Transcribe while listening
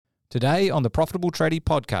Today on the Profitable Tradie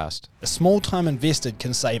podcast. A small time invested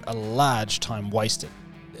can save a large time wasted.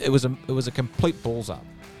 It was a complete balls up,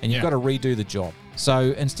 and you've got to redo the job.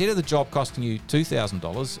 So instead of the job costing you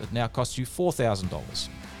 $2,000, it now costs you $4,000.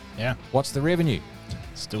 Yeah. What's the revenue?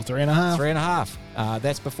 Still 3.5. 3.5.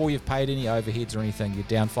 That's before you've paid any overheads or anything. You're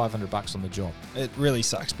down $500 on the job. It really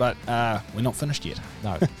sucks, but we're not finished yet.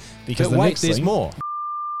 No. Because but wait, there's more.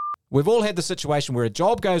 We've all had the situation where a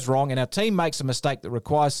job goes wrong and our team makes a mistake that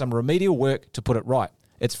requires some remedial work to put it right.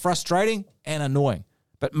 It's frustrating and annoying,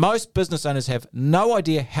 but most business owners have no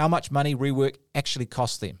idea how much money rework actually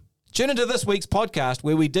costs them. Tune into this week's podcast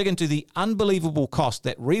where we dig into the unbelievable cost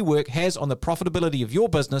that rework has on the profitability of your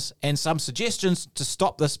business and some suggestions to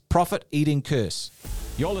stop this profit-eating curse.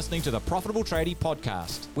 You're listening to the Profitable Tradie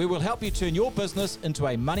podcast, where we'll help you turn your business into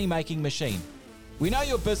a money-making machine. We know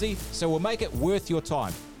you're busy, so we'll make it worth your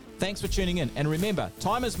time. Thanks for tuning in, and remember,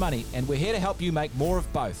 time is money, and we're here to help you make more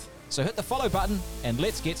of both. So hit the follow button, and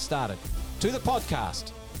let's get started. To the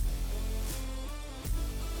podcast.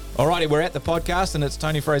 Alrighty, we're at the podcast, and it's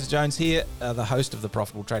Tony Fraser-Jones here, the host of the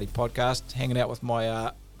Profitable Tradie podcast, hanging out with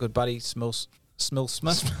my good buddy, Phil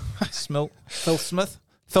Smith.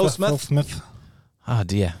 Oh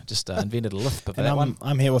dear, just invented a lisp of that one.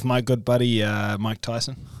 I'm here with my good buddy, Mike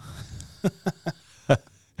Tyson.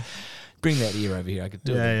 Bring that ear over here. I could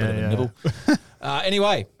do a bit of a nibble.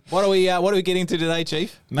 Anyway, what are we getting to today,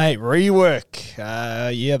 Chief? Mate, rework.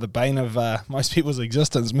 The bane of most people's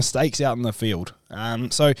existence, mistakes out in the field. I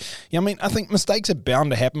think mistakes are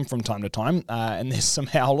bound to happen from time to time, and there's some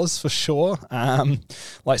howlers for sure.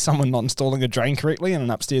 Like someone not installing a drain correctly in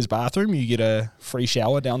an upstairs bathroom. You get a free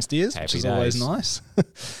shower downstairs, which is always nice.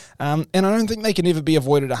 And I don't think they can ever be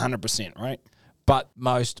avoided 100%, right? But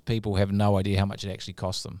most people have no idea how much it actually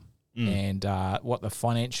costs them. And what the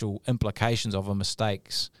financial implications of a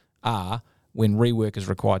mistakes are when rework is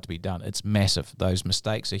required to be done. It's massive. Those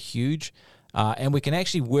mistakes are huge, and we can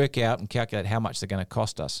actually work out and calculate how much they're going to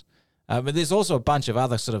cost us. But there's also a bunch of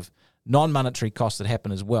other sort of non-monetary costs that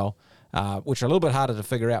happen as well, which are a little bit harder to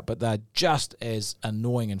figure out, but they're just as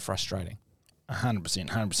annoying and frustrating.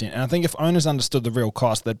 100%. And I think if owners understood the real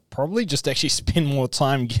cost, they'd probably just actually spend more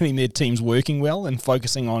time getting their teams working well and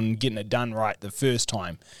focusing on getting it done right the first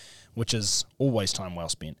time, which is always time well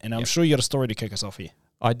spent. And I'm sure you got a story to kick us off here.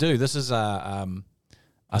 I do. This is a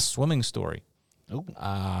swimming story. Ooh.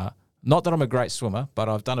 Not that I'm a great swimmer, but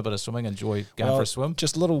I've done a bit of swimming, enjoy going for a swim.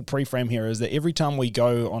 Just a little pre-frame here is that every time we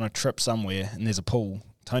go on a trip somewhere and there's a pool,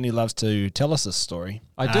 Tony loves to tell us this story.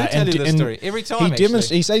 I do tell you this story every time,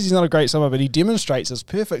 he says he's not a great swimmer, but he demonstrates his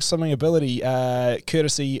perfect swimming ability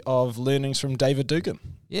courtesy of learnings from David Dugan.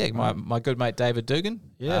 Yeah, my good mate David Dugan,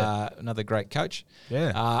 another great coach.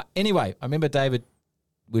 Yeah. Anyway, I remember David,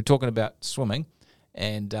 we were talking about swimming,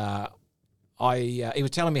 and he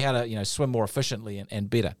was telling me how to swim more efficiently and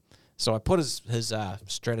better. So I put his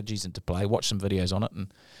strategies into play, watched some videos on it,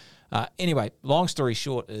 and anyway, long story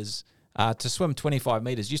short is to swim 25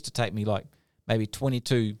 meters used to take me like maybe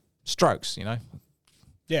 22 strokes,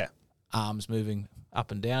 Yeah. Arms moving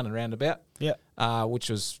up and down and round about. Yeah. Which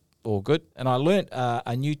was all good. And I learnt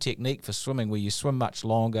a new technique for swimming where you swim much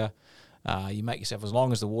longer. You make yourself as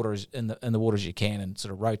long as the water is in the water as you can and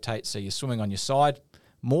sort of rotate. So you're swimming on your side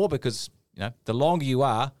more because, the longer you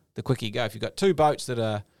are, the quicker you go. If you've got two boats that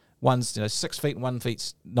are one's 6 feet and 1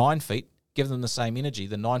 feet's 9 feet, give them the same energy,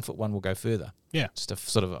 the 9 foot one will go further. Yeah. Just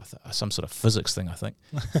some sort of physics thing, I think.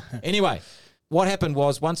 Anyway, what happened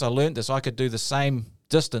was once I learned this, I could do the same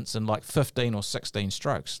distance in like 15 or 16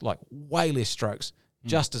 strokes, like way less strokes,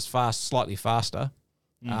 just as fast, slightly faster,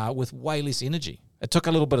 with way less energy. It took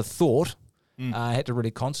a little bit of thought. I had to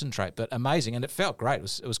really concentrate, but amazing. And it felt great.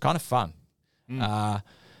 It was kind of fun. And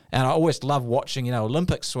I always love watching,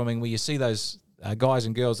 Olympic swimming where you see those guys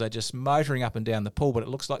and girls, they're just motoring up and down the pool, but it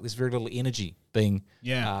looks like there's very little energy being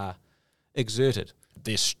exerted.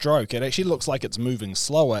 Their stroke, it actually looks like it's moving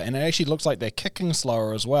slower, and it actually looks like they're kicking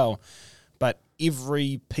slower as well. But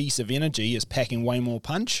every piece of energy is packing way more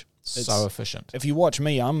punch. It's so efficient. If you watch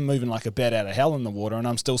me, I'm moving like a bat out of hell in the water, and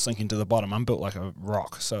I'm still sinking to the bottom. I'm built like a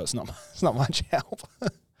rock, so it's not much help.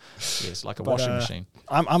 Yes, like a washing machine.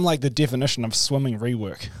 I'm like the definition of swimming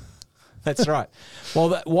rework. That's right.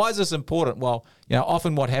 Well, why is this important? Well,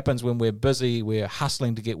 often what happens when we're busy, we're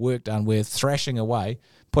hustling to get work done, we're thrashing away,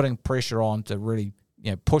 putting pressure on to really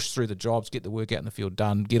push through the jobs, get the work out in the field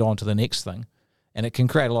done, get on to the next thing. And it can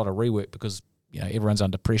create a lot of rework because everyone's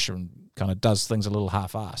under pressure and kind of does things a little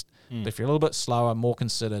half-assed. But if you're a little bit slower, more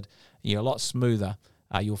considered, you're a lot smoother,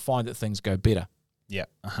 you'll find that things go better. Yeah,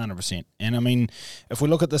 100%. And I mean, if we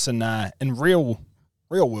look at this in real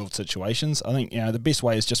real world situations, I think the best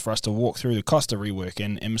way is just for us to walk through the cost of rework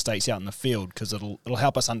and mistakes out in the field, because it'll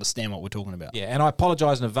help us understand what we're talking about. Yeah, and I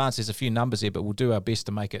apologise in advance. There's a few numbers here, but we'll do our best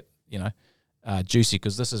to make it juicy,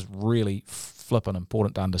 because this is really flipping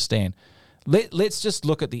important to understand. Let's just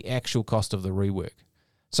look at the actual cost of the rework.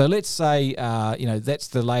 So let's say that's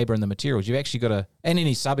the labour and the materials. You've actually got to, and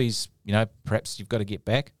any subbies, perhaps you've got to get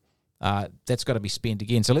back. That's got to be spent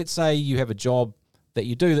again. So let's say you have a job that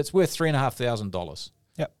you do that's worth $3,500.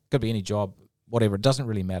 Yep. Could be any job, whatever. It doesn't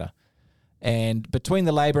really matter. And between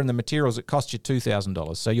the labour and the materials, it costs you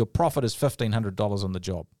 $2,000. So your profit is $1,500 on the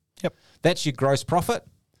job. Yep. That's your gross profit,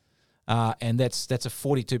 and that's a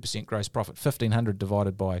 42% gross profit. $1,500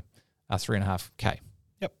 divided by 3.5K.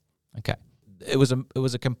 Yep. Okay. It was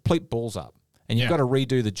a complete balls up, and you've got to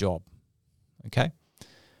redo the job. Okay.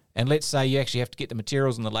 And let's say you actually have to get the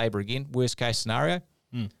materials and the labour again. Worst case scenario.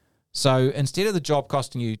 So instead of the job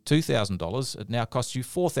costing you $2,000, it now costs you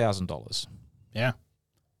 $4,000. Yeah.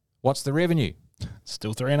 What's the revenue?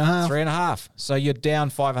 Still 3.5. 3.5. So you're down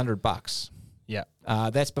 $500. Yeah.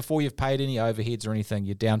 That's before you've paid any overheads or anything.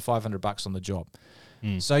 You're down $500 on the job.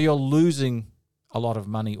 So you're losing a lot of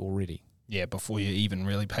money already. Yeah, before you even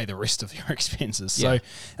really pay the rest of your expenses. Yeah. So,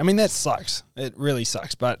 I mean, that sucks. It really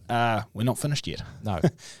sucks. But we're not finished yet. No.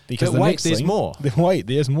 Because but wait, there's more. Wait,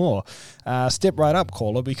 there's more. Step right up,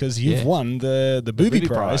 caller, because you've won the booby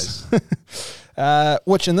prize.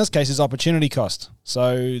 Which in this case is opportunity cost.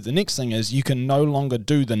 So the next thing is you can no longer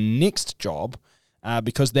do the next job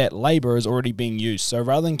because that labour is already being used. So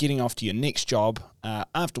rather than getting off to your next job,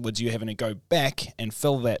 afterwards you're having to go back and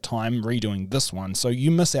fill that time redoing this one. So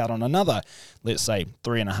you miss out on another, let's say,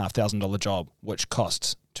 $3,500 job, which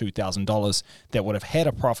costs $2,000 that would have had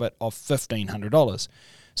a profit of $1,500.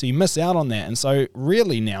 So you miss out on that. And so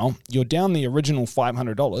really now you're down the original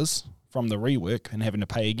 $500 from the rework and having to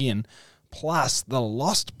pay again, plus the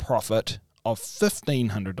lost profit of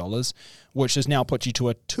 $1,500, which has now put you to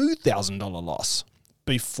a $2,000 loss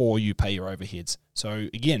before you pay your overheads. So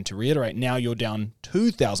again, to reiterate, now you're down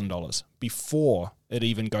 $2,000 before it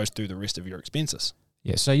even goes through the rest of your expenses.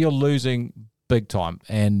 Yeah, so you're losing big time,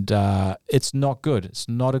 and it's not good. It's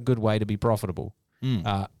not a good way to be profitable.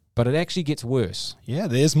 But it actually gets worse. Yeah,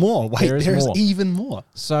 there's more. Wait, there's even more.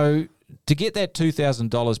 So to get that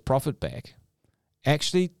 $2,000 profit back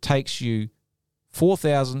actually takes you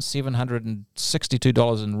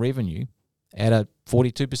 $4,762 in revenue at a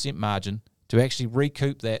 42% margin to actually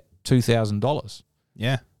recoup that $2,000.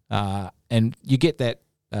 Yeah. And you get that,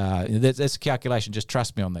 that's a calculation, just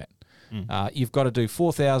trust me on that. You've got to do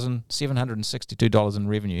 $4,762 in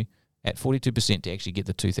revenue at 42% to actually get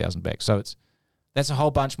the $2,000 back. So that's a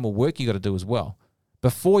whole bunch more work you got to do as well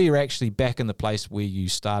before you're actually back in the place where you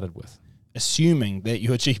started with. Assuming that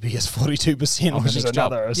your GP is 42%, which is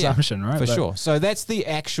another assumption, right? For sure. So that's the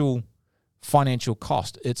actual financial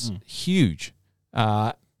cost. It's huge.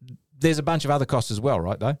 There's a bunch of other costs as well,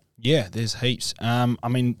 right, though? Yeah, there's heaps.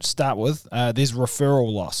 Start with, there's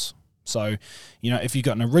referral loss. So, if you've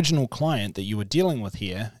got an original client that you were dealing with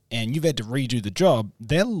here and you've had to redo the job,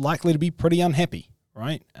 they're likely to be pretty unhappy,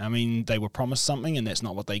 right? I mean, they were promised something and that's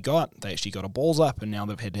not what they got. They actually got a balls up and now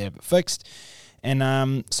they've had to have it fixed.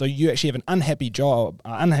 And so you actually have an unhappy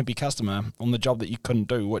customer on the job that you couldn't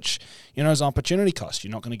do, which, is an opportunity cost. You're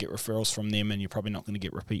not going to get referrals from them and you're probably not going to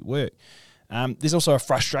get repeat work. There's also a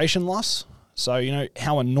frustration loss. So,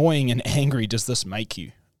 how annoying and angry does this make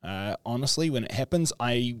you? Honestly, when it happens,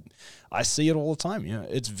 I see it all the time.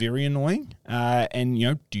 It's very annoying.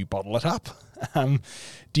 And, do you bottle it up?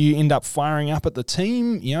 Do you end up firing up at the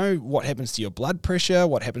team? What happens to your blood pressure?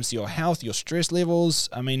 What happens to your health, your stress levels?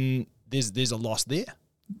 I mean, there's a loss there.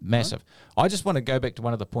 Massive. Right? I just want to go back to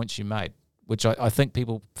one of the points you made, which I think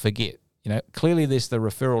people forget. Clearly there's the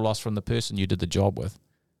referral loss from the person you did the job with.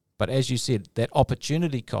 But as you said, that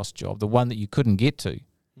opportunity cost job, the one that you couldn't get to,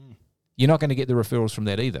 you're not going to get the referrals from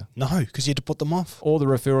that either. No, because you had to put them off. Or the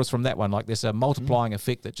referrals from that one. Like there's a multiplying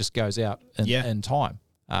effect that just goes out in time,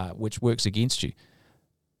 which works against you.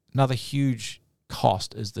 Another huge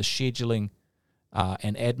cost is the scheduling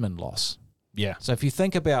and admin loss. Yeah. So if you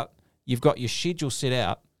think about, you've got your schedule set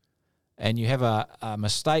out and you have a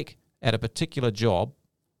mistake at a particular job,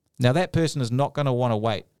 now that person is not going to want to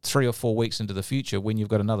wait 3 or 4 weeks into the future when you've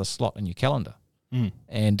got another slot in your calendar.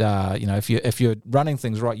 And, if you're running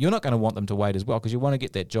things right, you're not going to want them to wait as well because you want to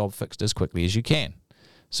get that job fixed as quickly as you can.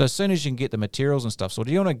 So as soon as you can get the materials and stuff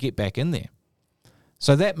sorted, you want to get back in there.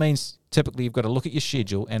 So that means typically you've got to look at your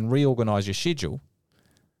schedule and reorganize your schedule.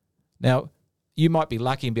 Now, you might be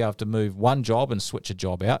lucky and be able to move one job and switch a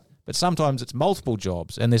job out, but sometimes it's multiple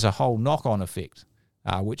jobs and there's a whole knock-on effect,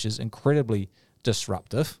 which is incredibly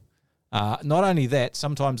disruptive. Not only that,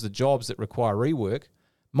 sometimes the jobs that require rework,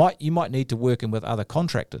 you might need to work in with other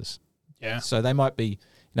contractors. Yeah. So they might be,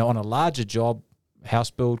 on a larger job,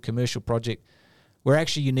 house build, commercial project, where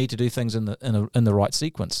actually you need to do things in the right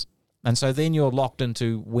sequence. And so then you're locked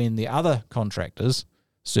into when the other contractors,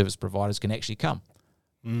 service providers, can actually come,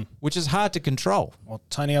 which is hard to control. Well,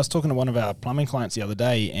 Tony, I was talking to one of our plumbing clients the other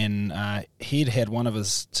day, and he'd had one of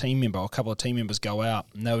his team member, or a couple of team members, go out,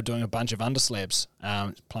 and they were doing a bunch of underslabs.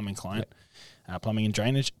 Plumbing client, plumbing and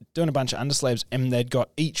drainage, doing a bunch of underslabs, and they'd got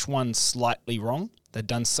each one slightly wrong. They'd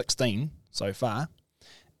done 16 so far.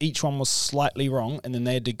 Each one was slightly wrong, and then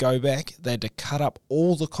they had to go back. They had to cut up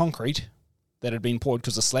all the concrete that had been poured,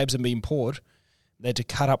 because the slabs had been poured. They had to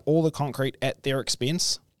cut up all the concrete at their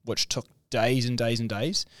expense, which took days and days and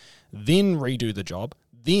days, then redo the job,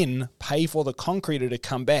 then pay for the concreter to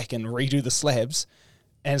come back and redo the slabs.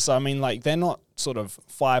 And so, I mean, like, they're not sort of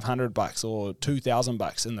 $500 or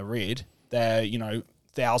 $2,000 in the red. They're,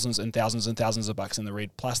 thousands and thousands and thousands of bucks in the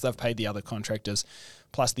red, plus they've paid the other contractors,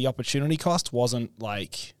 plus the opportunity cost wasn't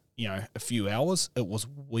like, a few hours, it was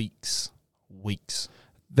weeks.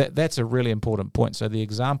 That's a really important point. So the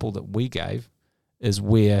example that we gave is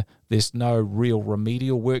where there's no real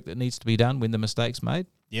remedial work that needs to be done when the mistake's made.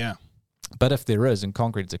 Yeah. But if there is, and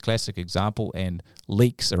concrete is a classic example, and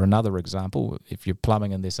leaks are another example. If you're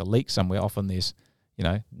plumbing and there's a leak somewhere, often there's,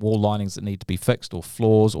 wall linings that need to be fixed, or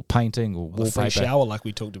floors, or painting, or wallpaper. Free shower, like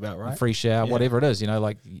we talked about, right? A free shower, whatever it is.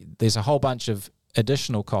 Like, there's a whole bunch of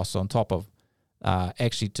additional costs on top of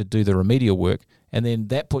actually to do the remedial work, and then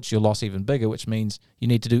that puts your loss even bigger, which means you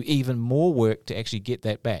need to do even more work to actually get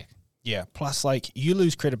that back. Yeah. Plus, like, you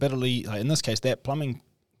lose credibility. Like in this case, that plumbing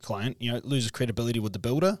client, loses credibility with the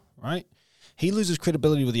builder, right? He loses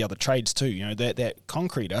credibility with the other trades too. That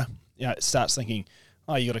concreter, starts thinking,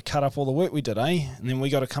 oh, you got to cut up all the work we did, eh? And then we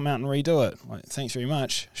got to come out and redo it. Like, thanks very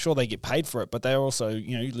much. Sure, they get paid for it, but they also,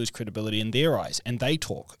 you lose credibility in their eyes, and they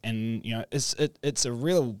talk, and it's a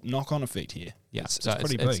real knock-on effect here. Yeah, it's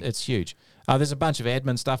pretty big. It's huge. There's a bunch of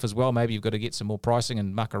admin stuff as well. Maybe you've got to get some more pricing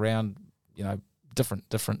and muck around. Different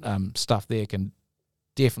stuff there can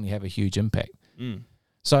definitely have a huge impact.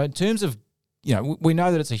 So in terms of, we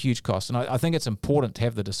know that it's a huge cost, and I think it's important to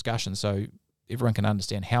have the discussion so everyone can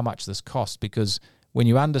understand how much this costs, because when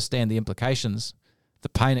you understand the implications, the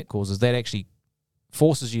pain it causes, that actually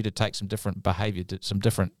forces you to take some different behaviour, some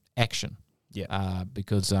different action. Yeah.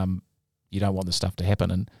 Because you don't want this stuff to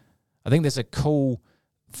happen. And I think there's a cool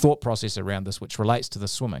thought process around this which relates to the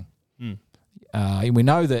swimming. We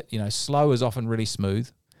know that slow is often really smooth,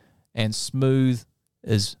 and smooth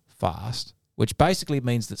is fast, which basically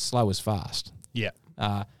means that slow is fast. Yeah.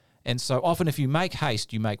 And so often if you make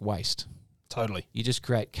haste, you make waste. Totally. You just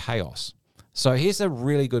create chaos. So here's a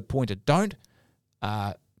really good pointer. Don't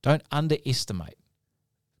underestimate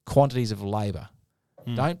quantities of labour.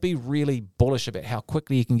 Don't be really bullish about how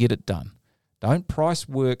quickly you can get it done. Don't price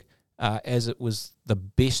work as it was the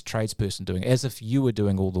best tradesperson doing, as if you were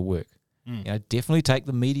doing all the work. Definitely take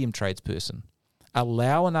the medium tradesperson.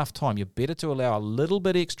 Allow enough time. You're better to allow a little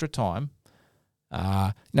bit extra time.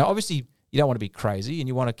 Now, obviously, you don't want to be crazy, and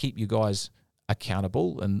you want to keep you guys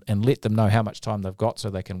accountable and let them know how much time they've got so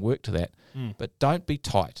they can work to that. But don't be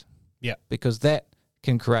tight. Yeah. Because that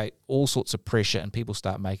can create all sorts of pressure and people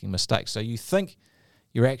start making mistakes. So you think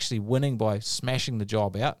you're actually winning by smashing the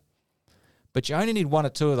job out, but you only need one or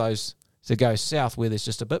two of those to go south where there's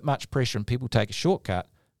just a bit much pressure and people take a shortcut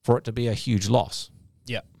for it to be a huge loss.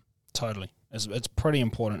 Yeah, totally. It's pretty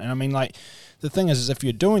important. And I mean, like, the thing is if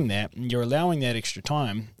you're doing that and you're allowing that extra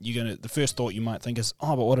time, the first thought you might think is,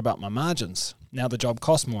 oh, but what about my margins? Now the job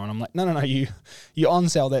costs more. And I'm like, no, you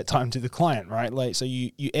on-sell that time to the client, right? Like, so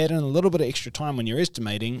you add in a little bit of extra time when you're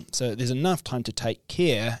estimating, so there's enough time to take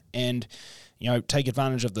care and, take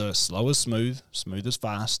advantage of the slow is smooth, smooth is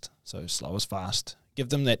fast, so slow is fast. Give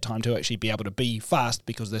them that time to actually be able to be fast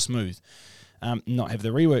because they're smooth. Not have the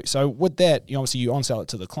rework. So with that, obviously you on-sell it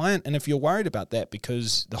to the client, and if you're worried about that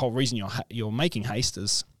because the whole reason you're making haste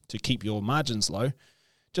is to keep your margins low,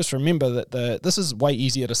 just remember that this is way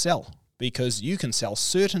easier to sell because you can sell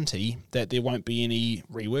certainty that there won't be any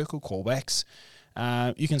rework or callbacks.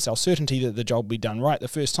 You can sell certainty that the job will be done right the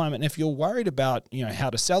first time, and if you're worried about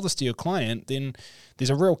how to sell this to your client, then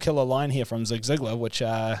there's a real killer line here from Zig Ziglar, which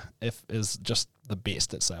is just the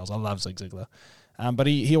best at sales. I love Zig Ziglar. But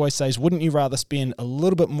he always says, wouldn't you rather spend a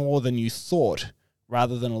little bit more than you thought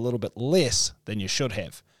rather than a little bit less than you should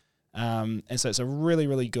have? And so it's a really,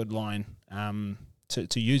 really good line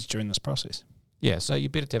to use during this process. Yeah, so you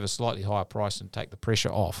better to have a slightly higher price and take the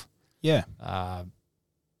pressure off. Yeah.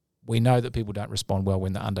 We know that people don't respond well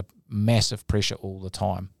when they're under massive pressure all the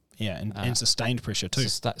time. Yeah, and sustained pressure too.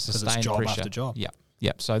 Sustained it's job pressure. after job.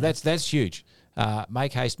 Yeah. So that's huge.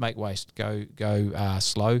 Make haste, make waste. Go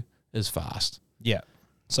slow is fast. Yeah.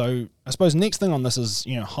 So I suppose next thing on this is,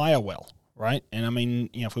 hire well, right? And I mean,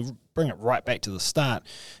 if we bring it right back to the start,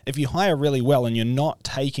 if you hire really well and you're not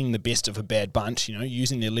taking the best of a bad bunch,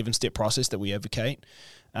 using the 11-step process that we advocate,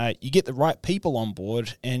 you get the right people on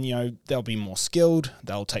board and, they'll be more skilled,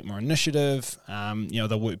 they'll take more initiative,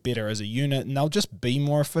 they'll work better as a unit and they'll just be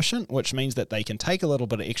more efficient, which means that they can take a little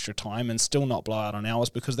bit of extra time and still not blow out on hours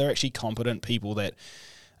because they're actually competent people that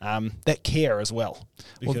care as well.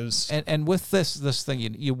 Because and with this thing,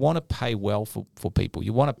 you want to pay well for people.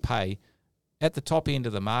 You want to pay at the top end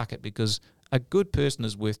of the market because a good person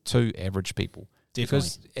is worth 2 average people. Definitely.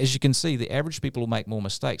 Because as you can see, the average people will make more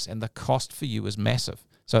mistakes and the cost for you is massive.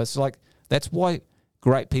 So it's like, that's why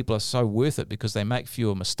great people are so worth it because they make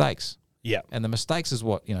fewer mistakes. Yeah. And the mistakes is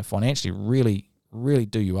what, financially really, really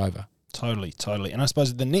do you over. Totally. And I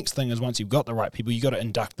suppose the next thing is once you've got the right people, you got to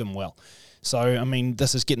induct them well. So, I mean,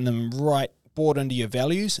 this is getting them right bought into your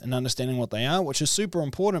values and understanding what they are, which is super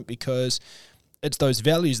important because it's those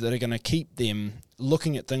values that are going to keep them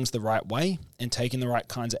looking at things the right way and taking the right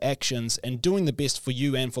kinds of actions and doing the best for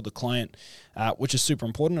you and for the client, which is super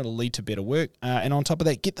important. It'll lead to better work. And on top of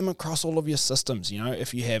that, get them across all of your systems.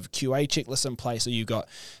 If you have QA checklists in place or you've got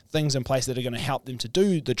things in place that are going to help them to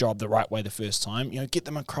do the job the right way the first time, get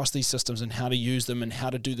them across these systems and how to use them and how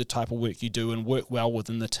to do the type of work you do and work well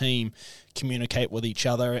within the team, communicate with each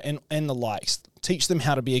other and the likes. Teach them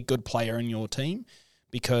how to be a good player in your team,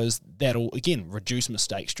 because that'll, again, reduce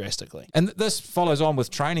mistakes drastically. And this follows on with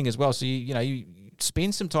training as well. So, you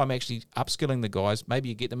spend some time actually upskilling the guys. Maybe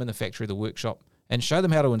you get them in the factory, the workshop, and show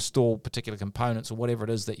them how to install particular components or whatever it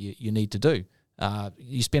is that you need to do.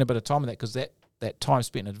 You spend a bit of time on that because that time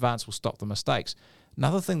spent in advance will stop the mistakes.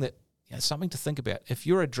 Another thing that, something to think about, if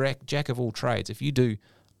you're a jack of all trades, if you do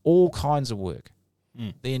all kinds of work,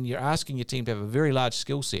 then you're asking your team to have a very large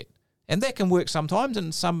skill set. And that can work sometimes.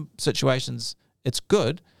 In some situations, it's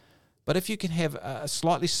good, but if you can have a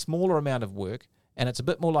slightly smaller amount of work and it's a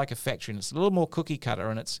bit more like a factory and it's a little more cookie cutter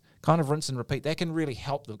and it's kind of rinse and repeat, that can really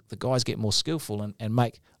help the guys get more skillful and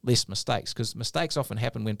make less mistakes, because mistakes often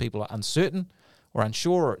happen when people are uncertain or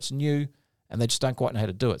unsure or it's new and they just don't quite know how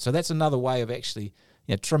to do it. So that's another way of actually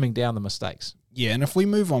trimming down the mistakes. Yeah, and if we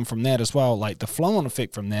move on from that as well, like the flow-on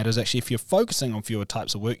effect from that is actually if you're focusing on fewer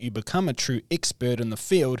types of work, you become a true expert in the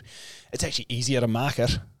field. It's actually easier to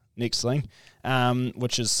market. Next thing,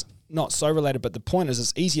 which is not so related, but the point is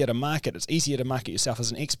it's easier to market. It's easier to market yourself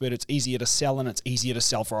as an expert. It's easier to sell, and it's easier to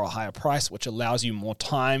sell for a higher price, which allows you more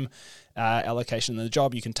time allocation in the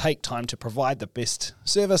job. You can take time to provide the best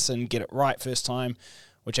service and get it right first time,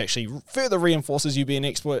 which actually further reinforces you being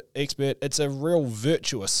expert. It's a real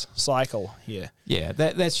virtuous cycle here. Yeah,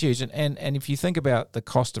 that's huge. And if you think about the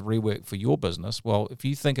cost of rework for your business, well, if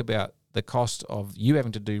you think about the cost of you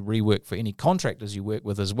having to do rework for any contractors you work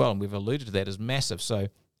with as well, and we've alluded to that, is massive. So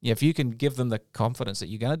if you can give them the confidence that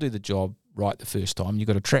you're going to do the job right the first time, you've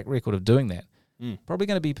got a track record of doing that, probably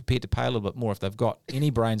going to be prepared to pay a little bit more if they've got any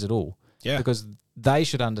brains at all. Yeah. Because they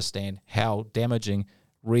should understand how damaging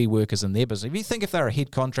rework is in their business. If you think if they're a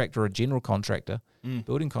head contractor or a general contractor,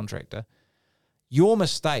 building contractor, your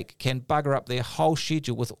mistake can bugger up their whole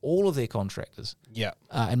schedule with all of their contractors. Yeah.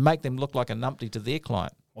 And make them look like a numpty to their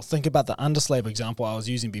client. Well, think about the underslab example I was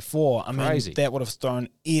using before. I mean, that would have thrown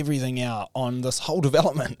everything out on this whole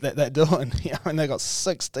development that they're doing. And they've got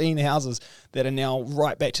 16 houses that are now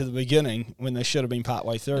right back to the beginning when they should have been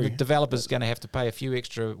partway through. And the developer's going to have to pay a few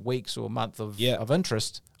extra weeks or month of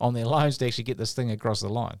interest on their loans to actually get this thing across the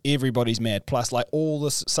line. Everybody's mad. Plus, like, all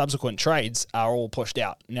the subsequent trades are all pushed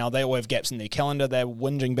out. Now they all have gaps in their calendar. They're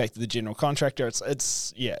whinging back to the general contractor.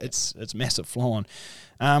 It's massive flow on.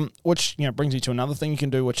 Which brings me to another thing you can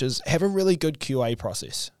do, which is have a really good QA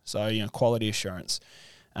process. So quality assurance.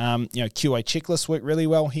 QA checklists work really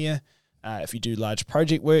well here. If you do large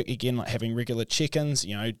project work, again, like having regular check-ins,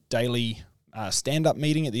 daily stand-up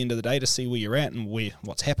meeting at the end of the day to see where you're at and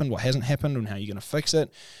what's happened, what hasn't happened, and how you're going to fix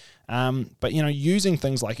it. But using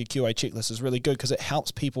things like a QA checklist is really good because it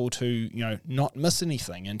helps people to not miss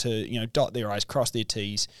anything and to dot their I's, cross their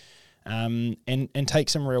T's, and take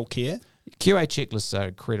some real care. QA checklists are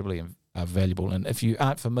incredibly valuable, and if you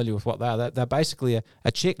aren't familiar with what they are, they're basically a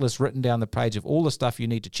checklist written down the page of all the stuff you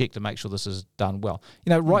need to check to make sure this is done well.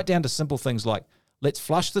 Right down to simple things like, let's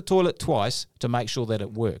flush the toilet twice to make sure that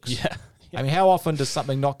it works. Yeah. I mean, how often does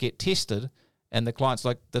something not get tested and the client's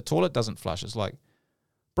like, the toilet doesn't flush? It's like,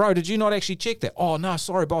 bro, did you not actually check that? Oh, no,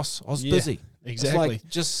 sorry, boss, I was busy. Exactly. It's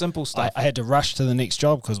like just simple stuff. I had to rush to the next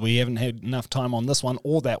job because we haven't had enough time on this one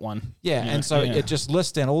or that one. Yeah, and so it just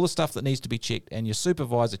lists down all the stuff that needs to be checked, and your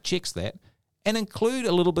supervisor checks that, and include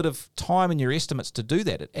a little bit of time in your estimates to do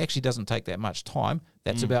that. It actually doesn't take that much time.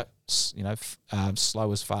 That's about,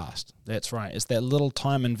 slow as fast. That's right. It's that little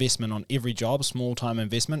time investment on every job, small time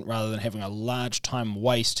investment, rather than having a large time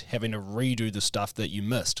waste having to redo the stuff that you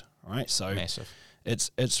missed, right? So Massive.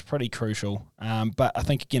 It's pretty crucial. But I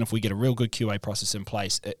think, again, if we get a real good QA process in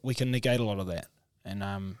place, we can negate a lot of that.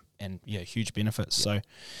 And huge benefits. Yep. So,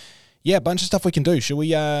 yeah, a bunch of stuff we can do. Should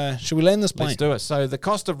we land this plane? Let's do it. So the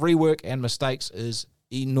cost of rework and mistakes is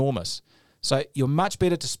enormous. So you're much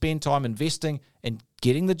better to spend time investing in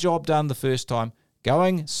getting the job done the first time,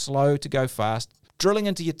 going slow to go fast, drilling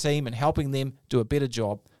into your team and helping them do a better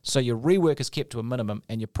job so your rework is kept to a minimum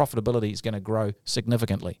and your profitability is going to grow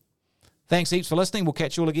significantly. Thanks heaps for listening. We'll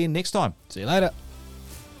catch you all again next time. See you later.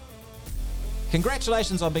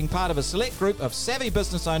 Congratulations on being part of a select group of savvy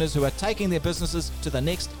business owners who are taking their businesses to the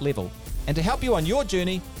next level. And to help you on your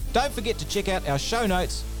journey, don't forget to check out our show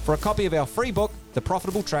notes for a copy of our free book, The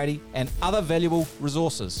Profitable Tradie, and other valuable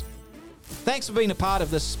resources. Thanks for being a part of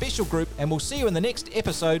this special group, and we'll see you in the next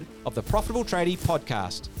episode of the Profitable Tradie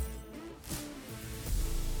podcast.